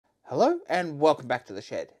Hello and welcome back to the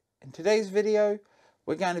shed. In today's video,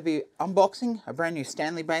 we're going to be unboxing a brand new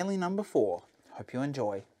Stanley Bailey No. 4. Hope you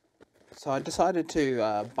enjoy. So I decided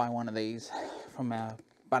to buy one of these from our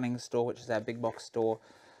Bunnings store, which is our big box store.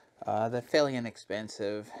 They're fairly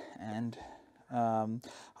inexpensive, and I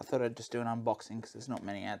thought I'd just do an unboxing because there's not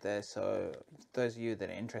many out there. So those of you that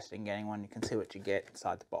are interested in getting one, you can see what you get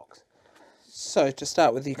inside the box. So to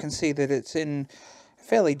start with, you can see that it's in a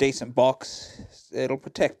fairly decent box. It'll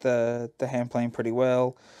protect the hand plane pretty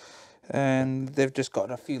well, and they've just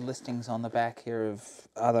got a few listings on the back here of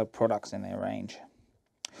other products in their range.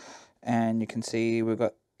 And you can see we've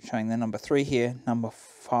got showing the number 3 here, number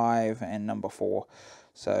 5 and number 4.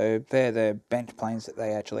 So they're the bench planes that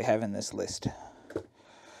they actually have in this list.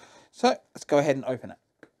 So let's go ahead and open it.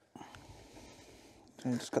 So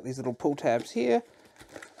we've just got these little pull tabs here.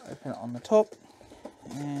 Open it on the top,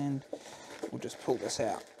 and we'll just pull this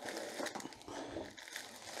out.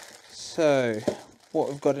 So what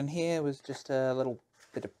we've got in here was just a little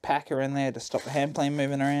bit of packer in there to stop the hand plane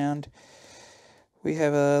moving around. We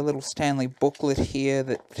have a little Stanley booklet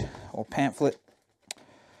here, or pamphlet.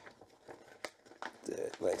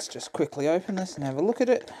 Let's just quickly open this and have a look at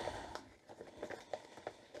it.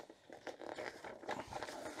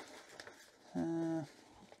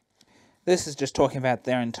 This is just talking about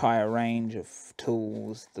their entire range of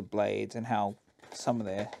tools, the blades, and how some of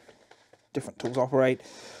their different tools operate.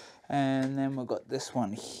 And then we've got this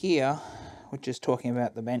one here, which is talking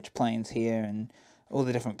about the bench planes here and all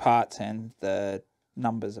the different parts and the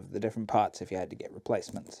numbers of the different parts if you had to get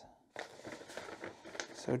replacements.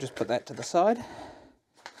 So we'll just put that to the side.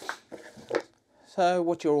 So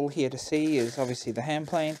what you're all here to see is obviously the hand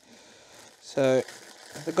plane. So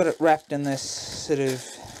they've got it wrapped in this sort of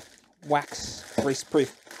wax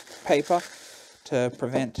grease-proof paper to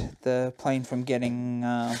prevent the plane from getting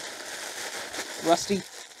rusty.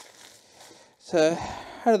 So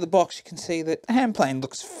out of the box you can see that the hand plane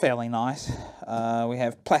looks fairly nice. We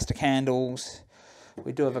have plastic handles.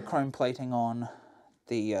 We do have a chrome plating on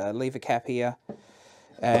the lever cap here,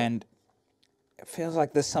 and it feels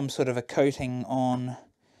like there's some sort of a coating on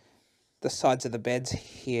the sides of the beds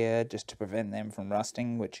here just to prevent them from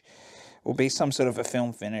rusting, which will be some sort of a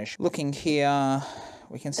film finish. Looking here,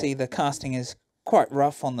 we can see the casting is quite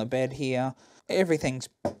rough on the bed here. Everything's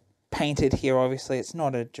painted here, obviously. It's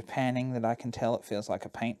not a Japanning that I can tell. It feels like a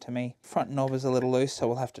paint to me. Front knob is a little loose, so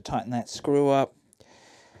we'll have to tighten that screw up.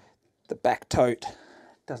 The back tote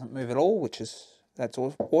doesn't move at all, that's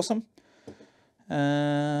awesome.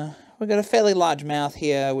 We've got a fairly large mouth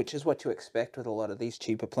here, which is what you expect with a lot of these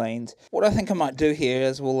cheaper planes. What I think I might do here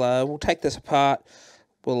is we'll take this apart.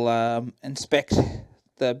 We'll inspect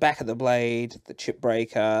the back of the blade, the chip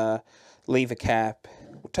breaker, lever cap.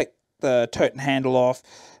 We'll take the tote and handle off,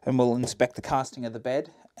 and we'll inspect the casting of the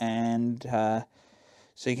bed, and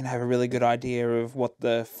so you can have a really good idea of what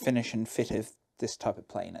the finish and fit of this type of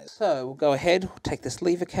plane is. So we'll go ahead, we'll take this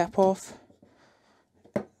lever cap off.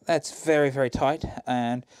 That's very, very tight,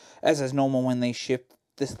 and as is normal when these ship,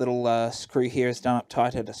 this little screw here is done up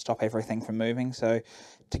tighter to stop everything from moving. So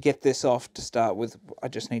to get this off to start with, I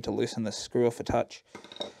just need to loosen the screw off a touch.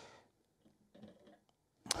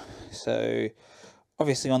 So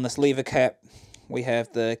obviously on this lever cap, we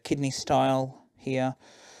have the kidney style here.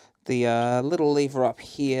 The little lever up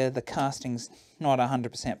here, the casting's not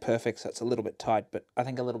 100% perfect, so it's a little bit tight, but I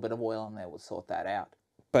think a little bit of oil in there will sort that out.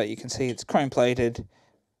 But you can see it's chrome plated,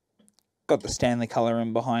 got the Stanley colour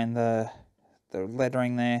in behind the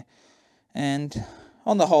lettering there, and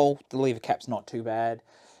on the whole the lever cap's not too bad,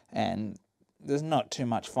 and there's not too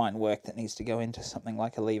much fine work that needs to go into something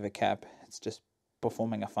like a lever cap. It's just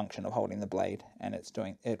performing a function of holding the blade, and it's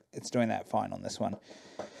doing that fine on this one.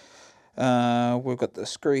 We've got the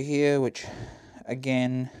screw here, which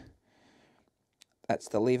again, that's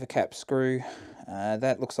the lever cap screw.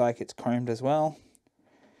 That looks like it's chromed as well.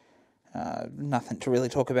 Nothing to really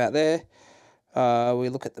talk about there. We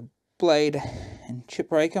look at the blade and chip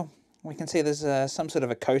breaker. We can see there's some sort of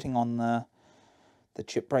a coating on the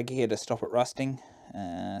chip breaker here to stop it rusting.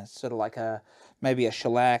 Sort of like maybe a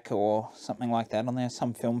shellac or something like that on there,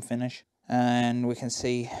 some film finish. And we can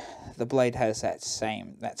see the blade has that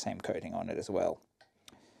same coating on it as well.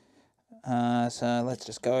 So let's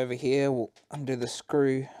just go over here. We'll undo the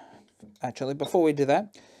screw. Actually, before we do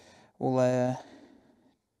that, we'll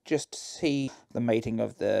just see the mating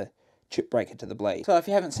of the chip breaker to the blade. So if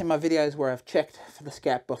you haven't seen my videos where I've checked for the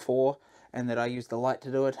scap before and that I use the light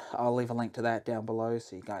to do it, I'll leave a link to that down below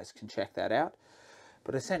so you guys can check that out.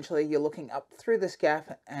 But essentially you're looking up through this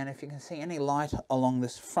gap, and if you can see any light along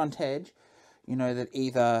this front edge, you know that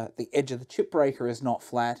either the edge of the chip breaker is not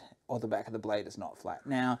flat or the back of the blade is not flat.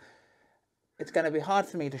 Now, It's going to be hard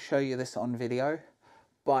for me to show you this on video,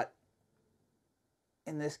 but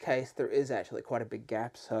in this case there is actually quite a big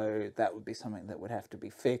gap, so that would be something that would have to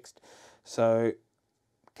be fixed. So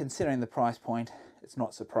considering the price point, it's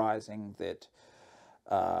not surprising that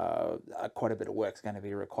quite a bit of work is going to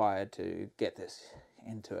be required to get this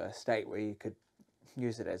into a state where you could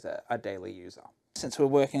use it as a daily user. Since we're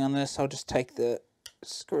working on this, I'll just take the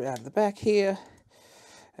screw out of the back here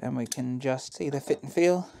and we can just see the fit and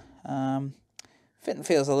feel. Fit and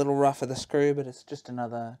feel is a little rough of the screw, but it's just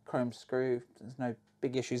another chrome screw. There's no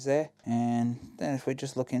big issues there. And then if we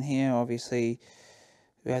just look in here, obviously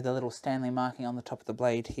we have the little Stanley marking on the top of the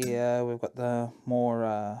blade here. We've got the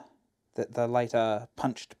more the later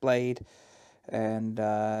punched blade, and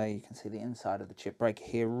you can see the inside of the chip breaker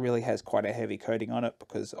here really has quite a heavy coating on it,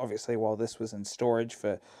 because obviously while this was in storage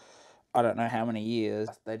for I don't know how many years,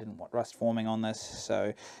 they didn't want rust forming on this.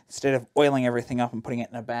 So instead of oiling everything up and putting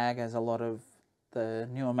it in a bag, as a lot of the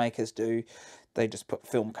newer makers do, they just put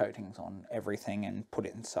film coatings on everything and put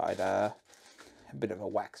it inside a bit of a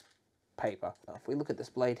wax paper. If we look at this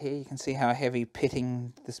blade here, you can see how heavy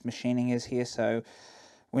pitting this machining is here. So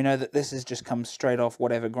we know that this has just come straight off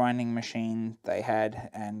whatever grinding machine they had,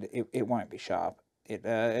 and it won't be sharp. It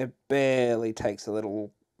barely takes a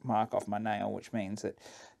little mark off my nail, which means that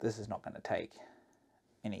this is not going to take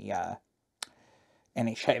any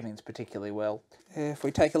shavings particularly well. If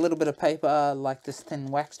we take a little bit of paper, like this thin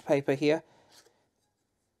waxed paper here,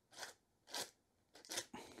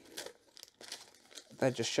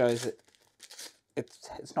 that just shows that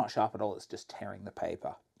it's not sharp at all, it's just tearing the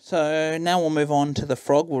paper. So now we'll move on to the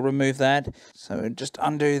frog. We'll remove that. So just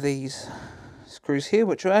undo these screws here,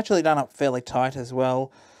 which are actually done up fairly tight as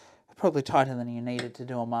well. Probably tighter than you needed to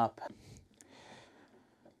do them up.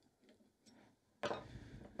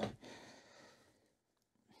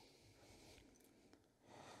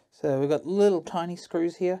 So we've got little tiny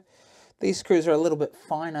screws here. These screws are a little bit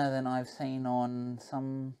finer than I've seen on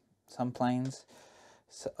some planes.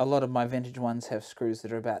 So a lot of my vintage ones have screws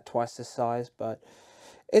that are about twice this size, but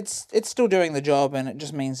it's still doing the job, and it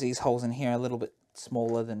just means these holes in here are a little bit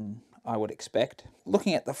smaller than I would expect.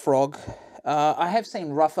 Looking at the frog, I have seen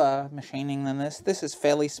rougher machining than this. This is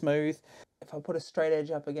fairly smooth. If I put a straight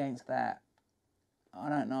edge up against that, I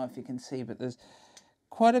don't know if you can see, but there's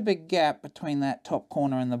quite a big gap between that top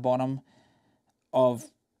corner and the bottom of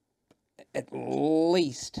at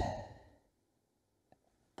least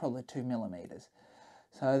probably 2 millimeters.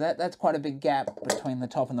 So that's quite a big gap between the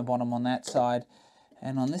top and the bottom on that side.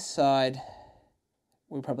 And on this side,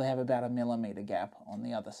 we probably have about a millimeter gap on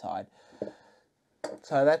the other side.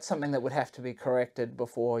 So that's something that would have to be corrected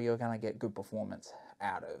before you're going to get good performance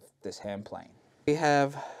out of this hand plane. We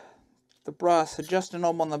have the brass adjuster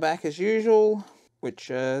knob on the back as usual, which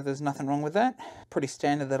there's nothing wrong with that. Pretty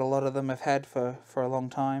standard that a lot of them have had for a long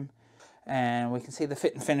time. And we can see the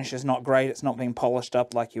fit and finish is not great. It's not being polished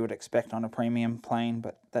up like you would expect on a premium plane,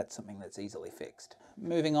 but that's something that's easily fixed.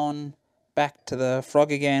 Moving on back to the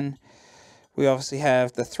frog again, we obviously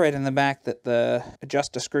have the thread in the back that the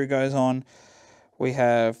adjuster screw goes on. We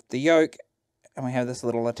have the yoke, and we have this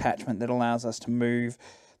little attachment that allows us to move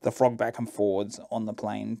the frog back and forwards on the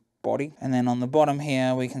plane body. And then on the bottom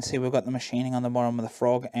here, we can see we've got the machining on the bottom of the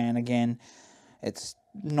frog, and again, it's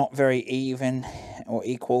not very even or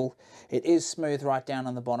equal. It is smooth right down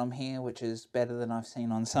on the bottom here, which is better than I've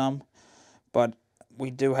seen on some, but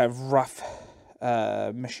we do have rough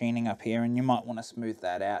machining up here, and you might want to smooth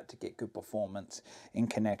that out to get good performance in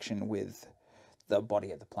connection with the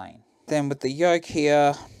body of the plane. Then with the yoke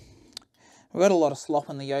here, we've got a lot of slop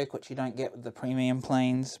in the yoke, which you don't get with the premium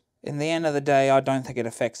planes. In the end of the day, I don't think it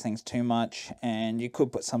affects things too much, and you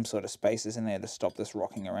could put some sort of spacers in there to stop this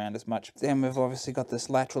rocking around as much. Then we've obviously got this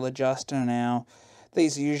lateral adjuster now.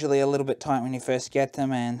 These are usually a little bit tight when you first get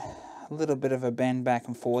them, and a little bit of a bend back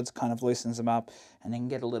and forwards kind of loosens them up, and you can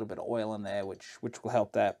get a little bit of oil in there, which will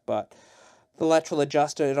help that. But the lateral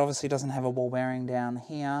adjuster, it obviously doesn't have a ball bearing down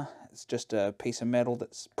here. It's just a piece of metal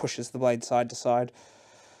that pushes the blade side to side,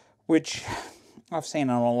 which I've seen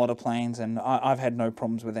on a lot of planes, and I've had no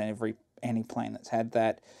problems with any plane that's had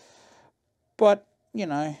that. But, you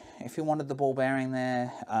know, if you wanted the ball bearing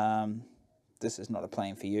there, this is not a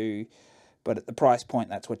plane for you. But at the price point,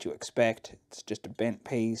 that's what you expect. It's just a bent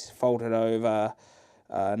piece, folded over,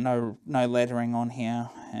 no lettering on here,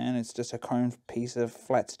 and it's just a chrome piece of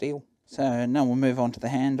flat steel. So now we'll move on to the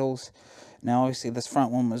handles. Now obviously this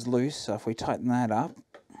front one was loose, so if we tighten that up,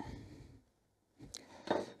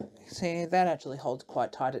 see, that actually holds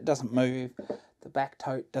quite tight. It doesn't move. The back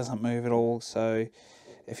tote doesn't move at all. So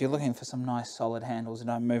if you're looking for some nice solid handles that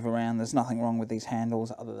don't move around, there's nothing wrong with these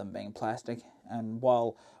handles other than being plastic. And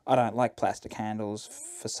while I don't like plastic handles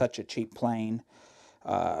for such a cheap plane,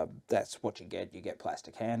 that's what you get. You get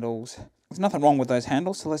plastic handles. There's nothing wrong with those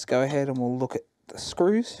handles, so let's go ahead and we'll look at the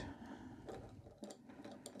screws.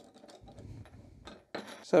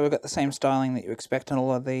 So we've got the same styling that you expect on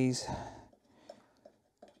all of these.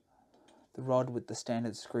 The rod with the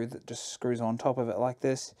standard screw that just screws on top of it like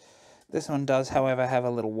this. This one does, however, have a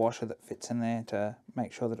little washer that fits in there to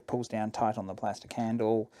make sure that it pulls down tight on the plastic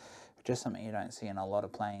handle, which is something you don't see in a lot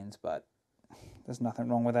of planes, but there's nothing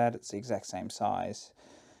wrong with that. It's the exact same size,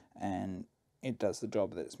 and it does the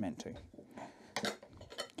job that it's meant to.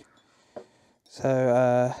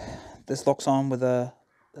 So this locks on with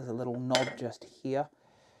there's a little knob just here,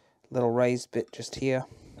 little raised bit just here,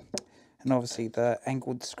 and obviously the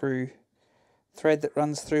angled screw thread that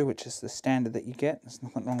runs through, which is the standard that you get. There's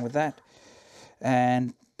nothing wrong with that.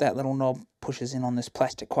 And that little knob pushes in on this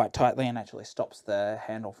plastic quite tightly and actually stops the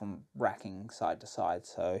handle from racking side to side.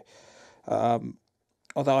 So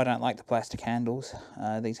although I don't like the plastic handles,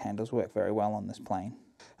 these handles work very well on this plane.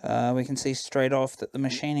 We can see straight off that the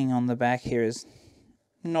machining on the back here is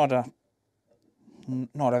not a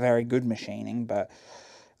very good machining, but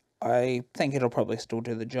I think it'll probably still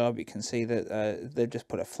do the job. You can see that they've just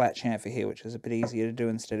put a flat chamfer here, which is a bit easier to do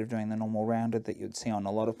instead of doing the normal rounded that you'd see on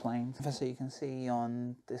a lot of planes. So you can see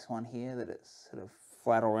on this one here that it's sort of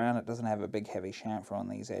flat all around. It doesn't have a big heavy chamfer on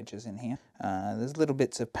these edges in here. There's little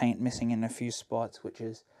bits of paint missing in a few spots, which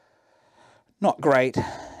is not great,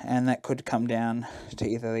 and that could come down to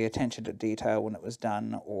either the attention to detail when it was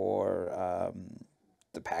done or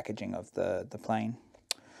the packaging of the plane.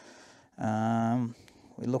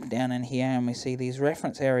 We look down in here and we see these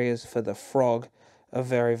reference areas for the frog are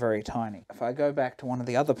very, very tiny. If I go back to one of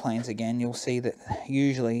the other planes again, you'll see that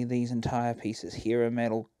usually these entire pieces here are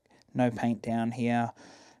metal, no paint down here,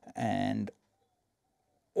 and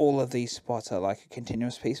all of these spots are like a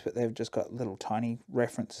continuous piece, but they've just got little tiny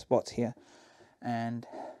reference spots here. And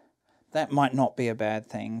that might not be a bad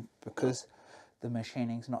thing, because the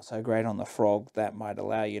machining's not so great on the frog. That might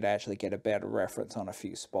allow you to actually get a better reference on a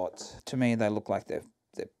few spots. To me, they look like they're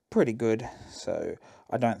pretty good, so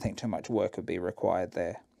I don't think too much work would be required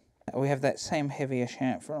there. We have that same heavier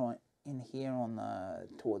chamfer in here on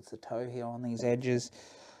towards the toe here on these edges,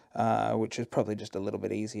 which is probably just a little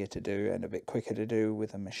bit easier to do and a bit quicker to do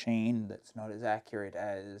with a machine that's not as accurate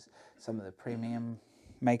as some of the premium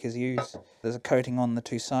makers use. There's a coating on the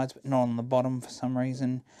two sides, but not on the bottom for some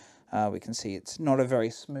reason. We can see it's not a very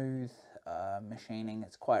smooth machining.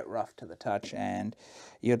 It's quite rough to the touch, and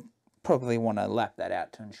you'd probably want to lap that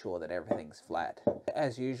out to ensure that everything's flat.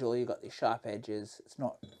 As usual, you've got these sharp edges. It's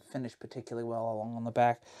not finished particularly well along on the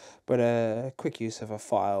back, but a quick use of a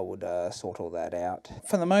file would sort all that out.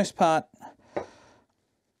 For the most part,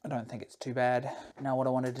 I don't think it's too bad. Now what I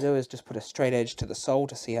wanted to do is just put a straight edge to the sole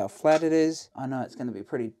to see how flat it is. I know it's going to be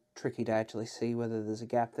pretty tricky to actually see whether there's a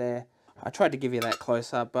gap there. I tried to give you that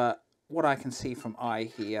close up, but what I can see from eye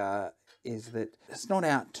here is that it's not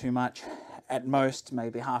out too much. At most,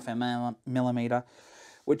 maybe half a millimeter,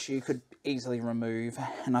 which you could easily remove.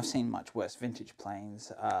 And I've seen much worse vintage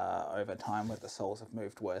planes over time where the soles have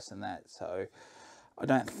moved worse than that. So I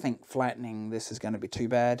don't think flattening this is going to be too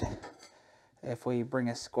bad. If we bring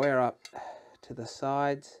a square up to the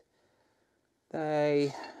sides,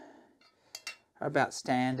 they are about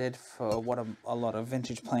standard for what a lot of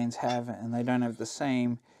vintage planes have, and they don't have the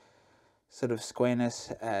same sort of squareness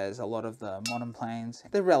as a lot of the modern planes.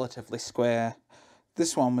 They're relatively square.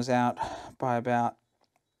 This one was out by about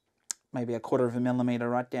maybe 1/4 of a millimeter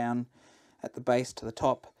right down at the base to the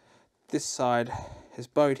top. This side is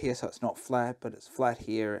bowed here, so it's not flat, but it's flat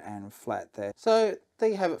here and flat there. So there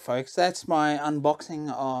you have it, folks. That's my unboxing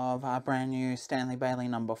of our brand new Stanley Bailey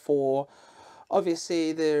No. 4.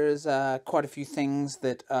 Obviously, there's quite a few things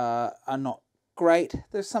that are not great.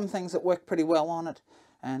 There's some things that work pretty well on it,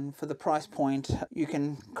 and for the price point, you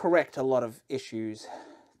can correct a lot of issues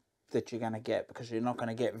that you're going to get, because you're not going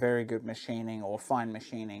to get very good machining or fine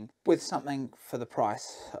machining with something for the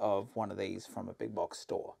price of one of these from a big box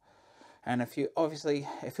store. And if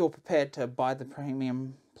you're prepared to buy the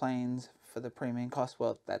premium planes for the premium cost,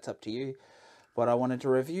 well, that's up to you. But I wanted to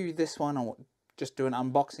review this one, or just do an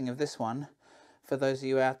unboxing of this one, for those of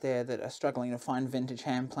you out there that are struggling to find vintage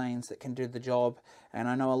hand planes that can do the job. And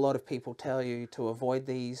I know a lot of people tell you to avoid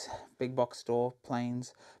these big box store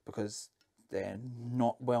planes because they're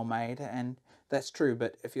not well made, and that's true.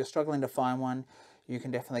 But if you're struggling to find one, you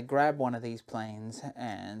can definitely grab one of these planes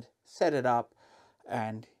and set it up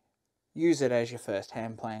and use it as your first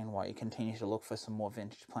hand plane while you continue to look for some more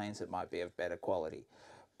vintage planes that might be of better quality.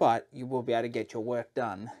 But you will be able to get your work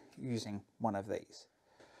done using one of these.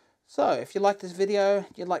 So if you like this video,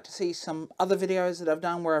 you'd like to see some other videos that I've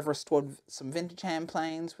done where I've restored some vintage hand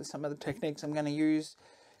planes with some of the techniques I'm going to use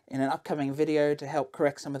in an upcoming video to help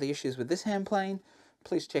correct some of the issues with this hand plane,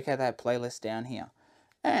 please check out that playlist down here.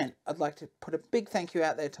 And I'd like to put a big thank you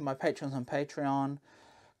out there to my patrons on Patreon,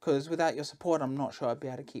 because without your support I'm not sure I'd be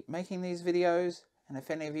able to keep making these videos. And if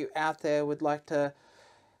any of you out there would like to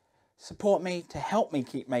support me to help me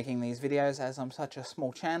keep making these videos, as I'm such a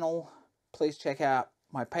small channel, please check out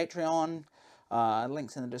my Patreon.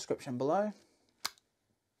 Links in the description below.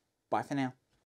 Bye for now.